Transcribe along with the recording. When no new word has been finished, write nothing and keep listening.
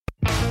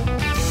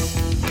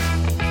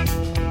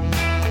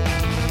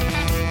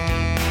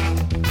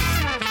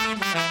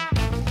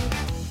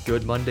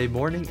Good Monday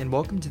morning and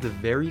welcome to the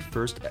very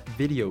first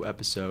video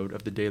episode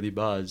of the Daily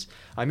Buzz.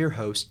 I'm your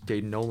host,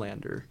 Daedan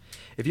Olander.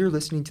 If you're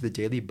listening to the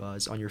Daily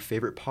Buzz on your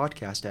favorite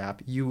podcast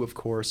app, you, of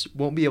course,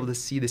 won't be able to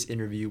see this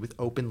interview with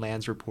Open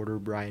Lands reporter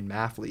Bryan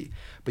Maffly,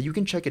 but you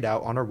can check it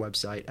out on our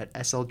website at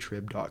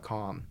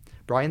sltrib.com.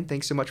 Bryan,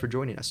 thanks so much for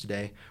joining us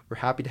today. We're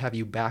happy to have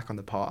you back on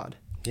the pod.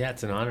 Yeah,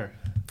 it's an honor.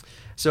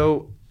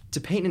 So, to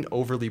paint in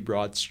overly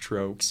broad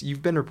strokes,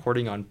 you've been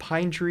reporting on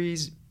pine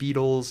trees,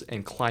 beetles,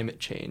 and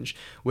climate change,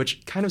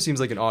 which kind of seems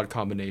like an odd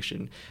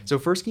combination. So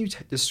first, can you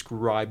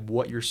describe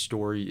what your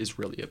story is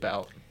really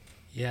about?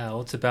 Yeah, well,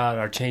 it's about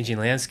our changing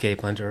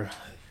landscape under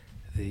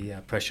the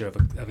pressure of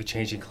a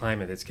changing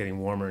climate that's getting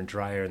warmer and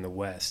drier in the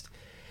West.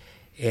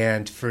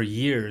 And for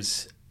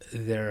years,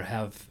 there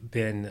have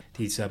been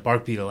these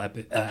bark beetle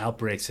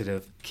outbreaks that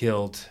have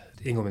killed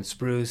Engelmann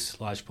spruce,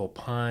 lodgepole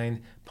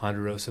pine,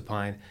 ponderosa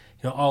pine,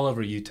 all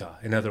over Utah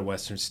and other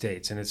western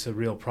states. And it's a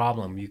real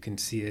problem. You can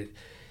see it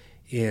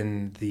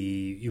in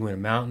the Uinta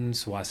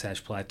Mountains,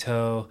 Wasatch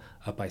Plateau,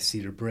 up by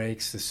Cedar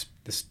Breaks. This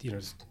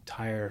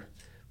entire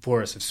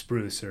forest of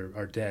spruce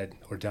are dead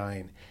or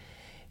dying.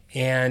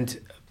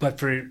 But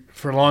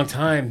for a long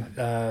time,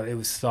 it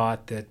was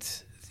thought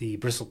that the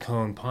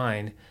bristlecone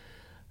pine,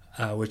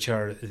 which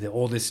are the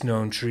oldest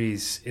known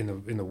trees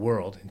in the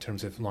world in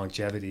terms of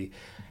longevity,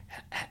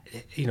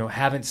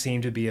 haven't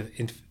seemed to be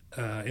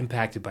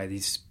impacted by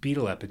these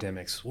beetle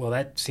epidemics. Well,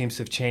 that seems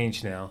to have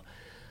changed now,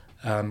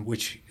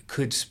 which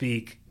could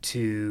speak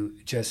to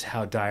just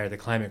how dire the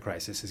climate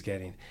crisis is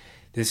getting.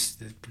 This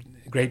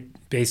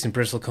Great Basin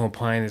bristlecone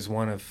pine is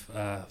one of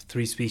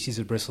 3 species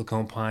of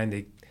bristlecone pine.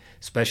 They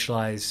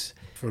specialize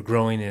for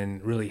growing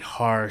in really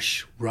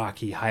harsh,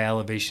 rocky, high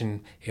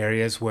elevation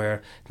areas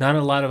where not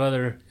a lot of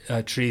other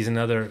trees and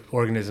other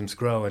organisms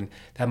grow, and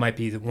that might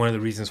be one of the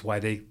reasons why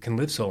they can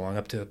live so long.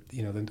 Up to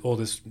the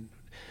oldest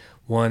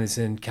one is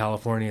in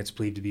California. It's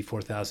believed to be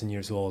 4,000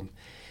 years old.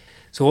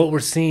 So what we're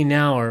seeing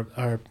now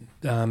are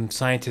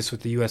scientists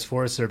with the U.S.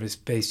 Forest Service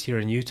based here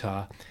in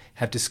Utah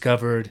have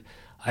discovered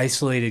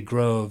isolated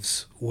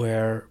groves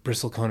where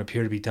bristlecone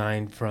appear to be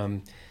dying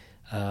from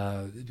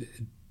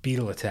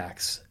beetle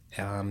attacks.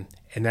 And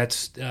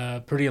that's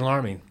pretty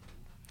alarming.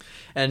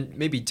 And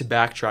maybe to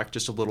backtrack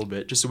just a little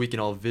bit, just so we can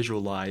all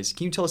visualize,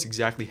 can you tell us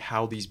exactly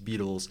how these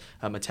beetles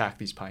attack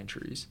these pine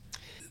trees?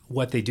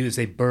 What they do is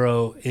they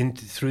burrow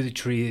through the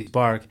tree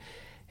bark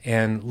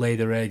and lay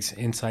their eggs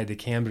inside the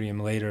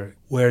cambium later,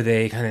 where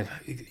they kind of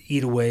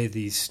eat away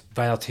these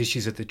vital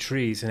tissues of the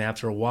trees. And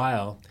after a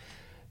while,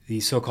 the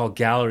so-called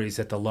galleries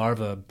that the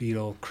larva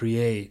beetle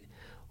create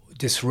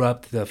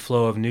disrupt the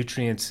flow of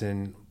nutrients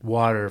and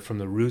water from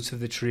the roots of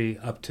the tree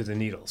up to the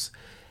needles,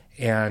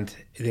 and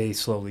they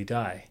slowly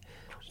die.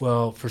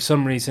 Well, for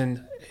some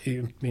reason,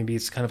 maybe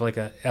it's kind of like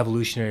an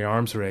evolutionary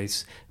arms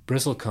race,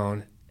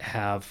 bristlecone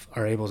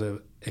are able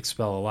to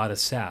expel a lot of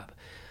sap.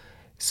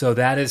 So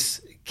that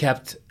has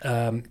kept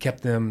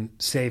them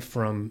safe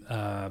from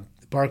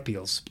bark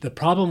beetles. The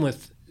problem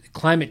with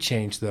climate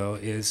change, though,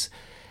 is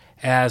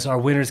as our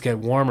winters get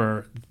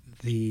warmer,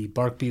 the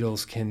bark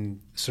beetles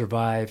can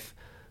survive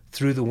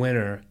through the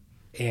winter,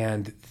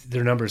 and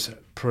their numbers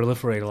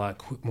proliferate a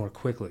lot more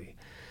quickly.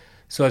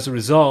 So as a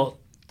result,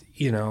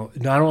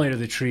 not only are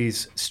the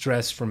trees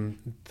stressed from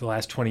the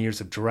last 20 years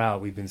of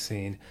drought we've been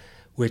seeing,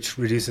 which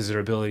reduces their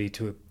ability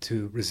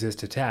to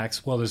resist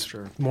attacks, well, there's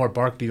more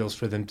bark beetles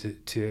for them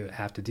to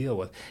have to deal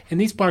with.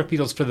 And these bark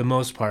beetles, for the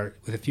most part,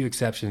 with a few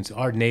exceptions,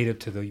 are native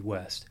to the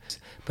West.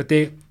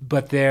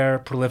 But their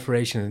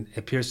proliferation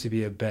appears to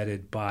be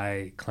abetted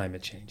by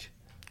climate change.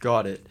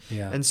 Got it.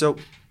 Yeah. And so,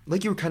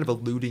 like you were kind of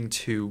alluding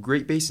to,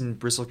 Great Basin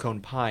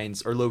bristlecone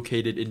pines are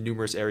located in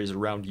numerous areas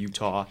around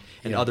Utah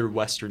and other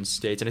western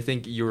states. And I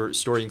think your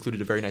story included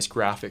a very nice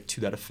graphic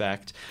to that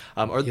effect.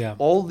 Are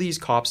all these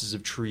copses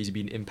of trees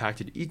being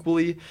impacted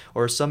equally,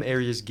 or are some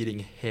areas getting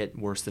hit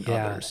worse than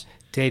others?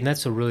 Dave,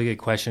 that's a really good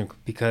question,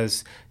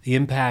 because the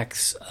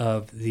impacts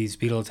of these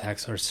beetle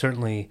attacks are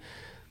certainly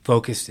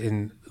focused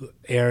in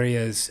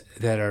areas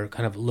that are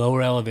kind of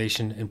lower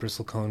elevation in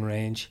bristlecone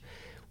range,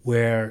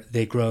 where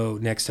they grow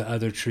next to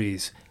other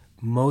trees,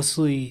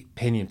 mostly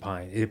pinyon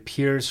pine. It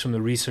appears from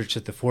the research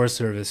that the Forest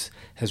Service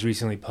has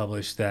recently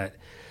published that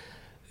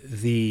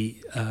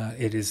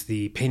it is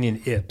the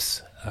pinyon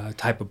ips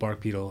type of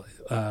bark beetle,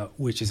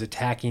 which is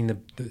attacking the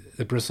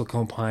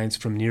bristlecone pines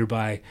from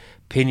nearby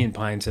pinyon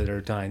pines that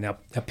are dying. Now,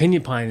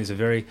 pinyon pine is a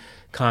very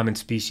common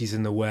species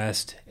in the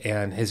West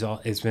and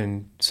has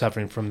been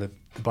suffering from the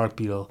bark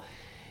beetle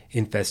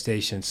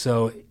infestation.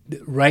 So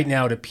right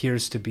now it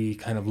appears to be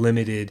kind of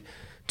limited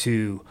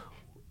to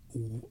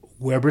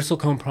where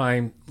bristlecone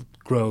pine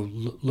grow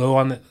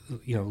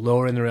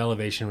lower in their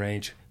elevation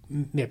range,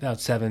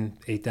 about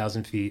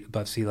 8,000 feet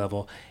above sea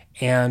level,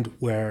 and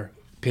where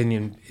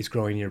pinyon is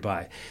growing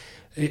nearby.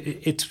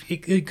 It's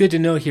good to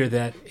know here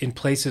that in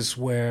places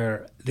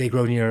where they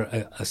grow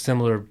near a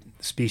similar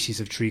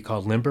species of tree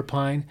called limber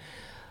pine,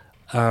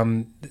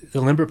 the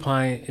limber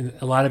pine, in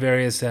a lot of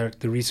areas that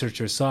the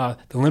researchers saw,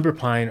 the limber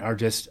pine are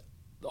just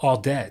all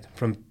dead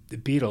from the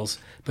beetles,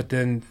 but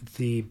then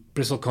the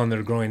bristlecone that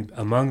are growing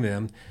among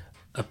them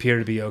appear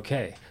to be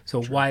okay.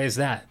 So why is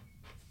that?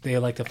 They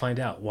like to find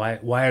out. Why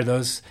are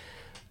those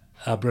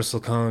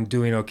bristlecone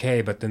doing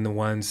okay, but then the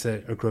ones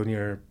that are grown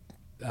near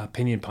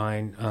pinyon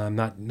pine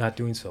not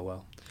doing so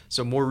well?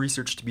 So more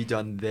research to be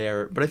done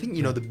there. But I think,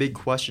 the big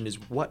question is,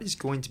 what is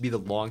going to be the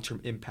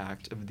long-term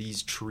impact of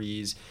these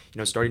trees,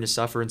 starting to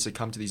suffer and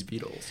succumb to these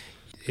beetles?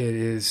 It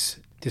is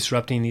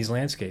disrupting these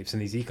landscapes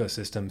and these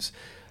ecosystems.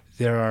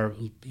 There are,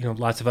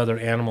 lots of other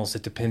animals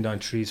that depend on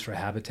trees for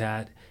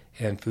habitat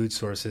and food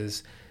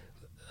sources.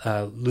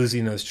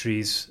 Losing those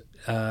trees,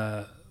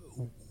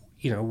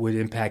 would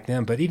impact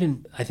them. But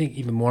I think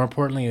even more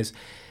importantly is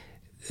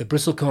the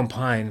bristlecone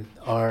pine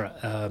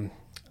are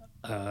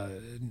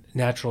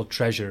natural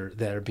treasure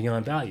that are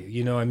beyond value.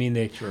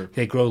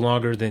 They grow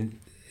longer than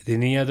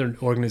any other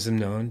organism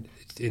known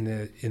in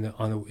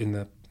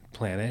the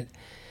planet,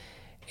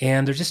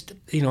 and they're just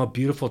a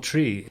beautiful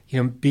tree.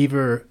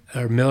 Beaver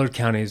or Millard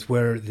County is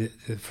where the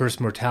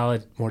first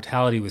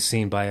mortality was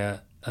seen by a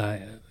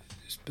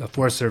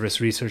Forest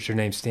Service researcher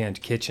named Stan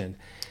Kitchen,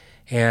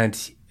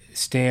 and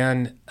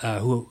Stan,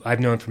 who I've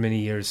known for many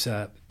years,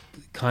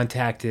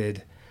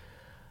 contacted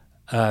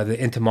the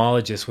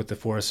entomologist with the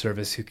Forest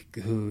Service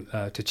who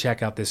to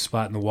check out this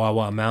spot in the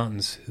Wawa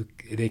Mountains.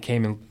 They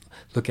came and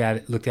looked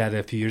at it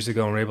a few years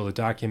ago and were able to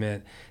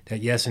document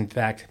that, yes, in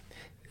fact,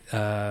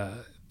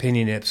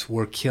 pinyon nips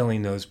were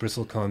killing those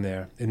bristlecone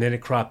there. And then it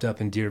cropped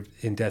up in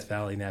Death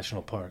Valley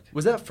National Park.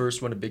 Was that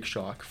first one a big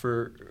shock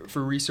for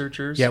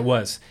researchers? Yeah, it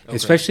was. Okay.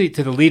 Especially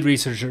to the lead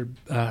researcher.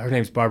 Her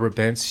name's Barbara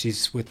Bentz.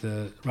 She's with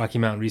the Rocky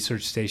Mountain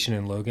Research Station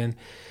in Logan.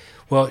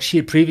 Well, she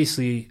had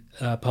previously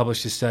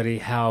published a study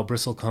how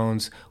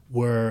bristlecones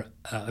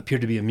appeared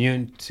to be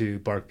immune to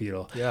bark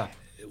beetle. Yeah.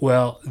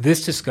 Well,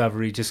 this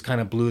discovery just kind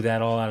of blew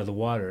that all out of the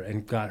water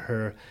and got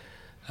her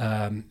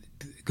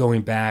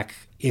going back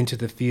into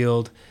the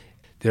field.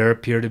 There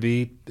appear to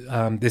be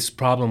this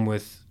problem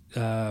with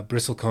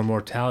bristlecone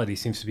mortality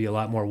seems to be a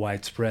lot more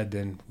widespread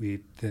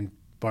than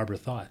Barbara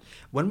thought.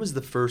 When was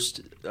the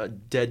first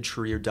dead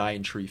tree or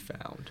dying tree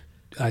found?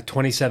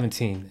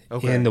 2017,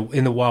 okay. in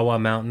the Wawa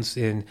Mountains,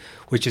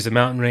 which is a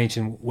mountain range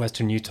in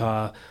western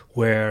Utah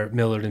where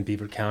Millard and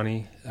Beaver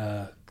County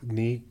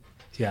meet.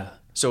 Yeah.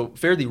 So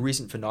fairly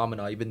recent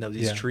phenomena, even though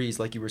these trees,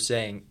 like you were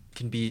saying,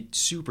 can be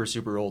super,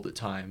 super old at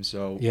times.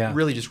 So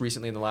really just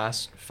recently in the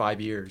last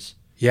 5 years.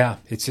 Yeah,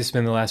 it's just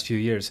been the last few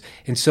years.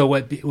 And so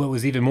what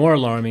was even more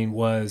alarming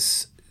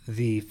was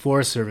the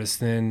Forest Service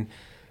then,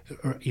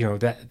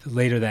 that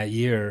later that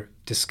year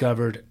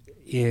discovered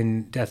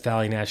in Death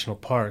Valley National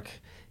Park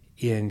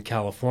in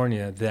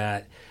California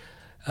that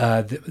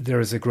there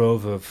is a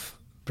grove of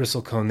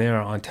bristlecone there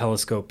on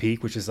Telescope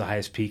Peak, which is the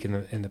highest peak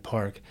in the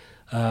park,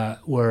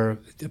 where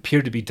it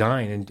appeared to be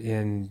dying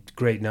in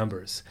great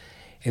numbers.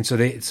 And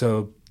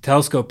so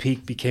Telescope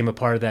Peak became a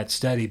part of that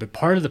study, but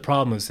part of the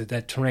problem was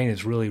that terrain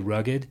is really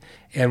rugged,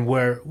 and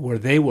where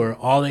they were,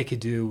 all they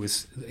could do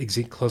was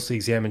closely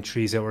examine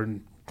trees that were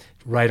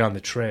right on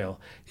the trail.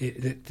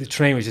 The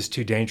terrain was just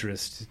too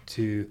dangerous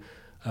to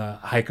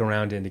hike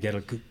around in to get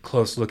a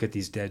close look at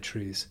these dead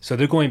trees. So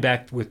they're going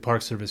back with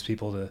Park Service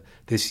people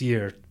this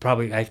year,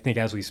 probably I think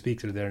as we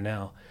speak they're there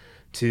now,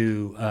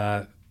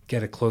 to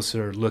get a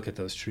closer look at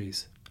those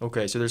trees.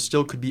 Okay, so there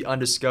still could be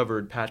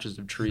undiscovered patches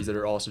of trees that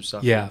are also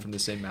suffering from the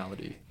same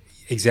malady.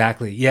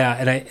 Exactly, yeah.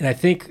 And I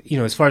think,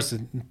 as far as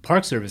the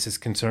Park Service is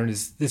concerned,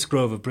 is this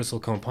grove of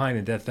bristlecone pine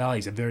in Death Valley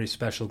is a very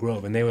special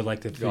grove, and they would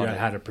like to figure out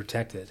how to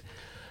protect it.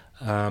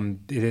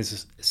 It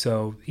is,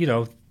 so,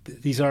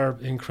 these are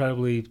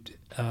incredibly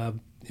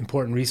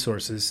important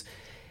resources,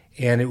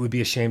 and it would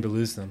be a shame to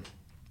lose them.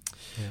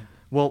 Yeah.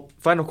 Well,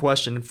 final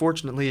question.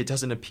 Unfortunately, it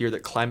doesn't appear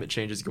that climate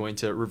change is going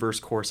to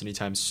reverse course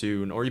anytime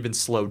soon, or even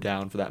slow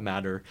down for that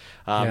matter.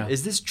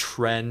 Is this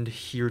trend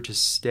here to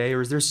stay,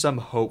 or is there some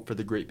hope for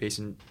the Great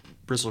Basin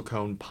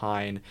bristlecone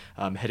pine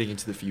heading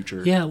into the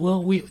future? Yeah,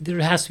 well, there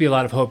has to be a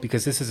lot of hope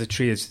because this is a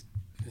tree that's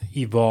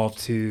evolved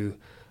to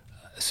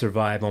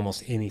survive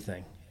almost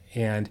anything.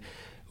 And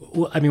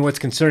I mean, what's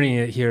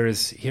concerning here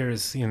is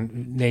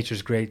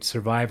nature's great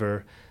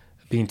survivor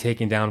being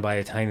taken down by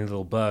a tiny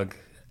little bug.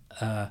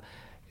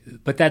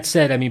 But that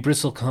said, I mean,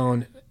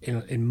 bristlecone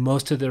in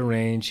most of their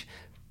range,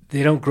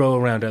 they don't grow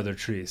around other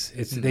trees.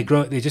 They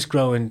just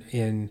grow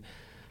in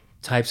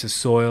types of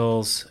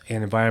soils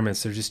and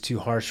environments that are just too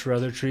harsh for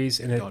other trees.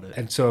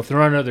 And so if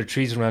there aren't other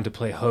trees around to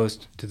play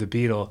host to the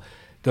beetle,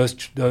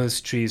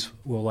 those trees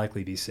will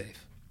likely be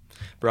safe.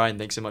 Bryan,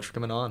 thanks so much for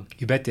coming on.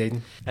 You bet,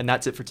 Daedan. And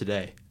that's it for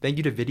today. Thank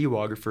you to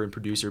videographer and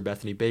producer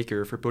Bethany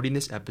Baker for putting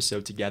this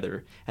episode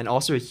together, and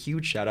also a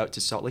huge shout out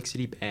to Salt Lake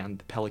City band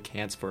The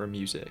Pelicans for our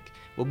music.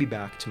 We'll be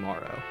back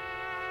tomorrow.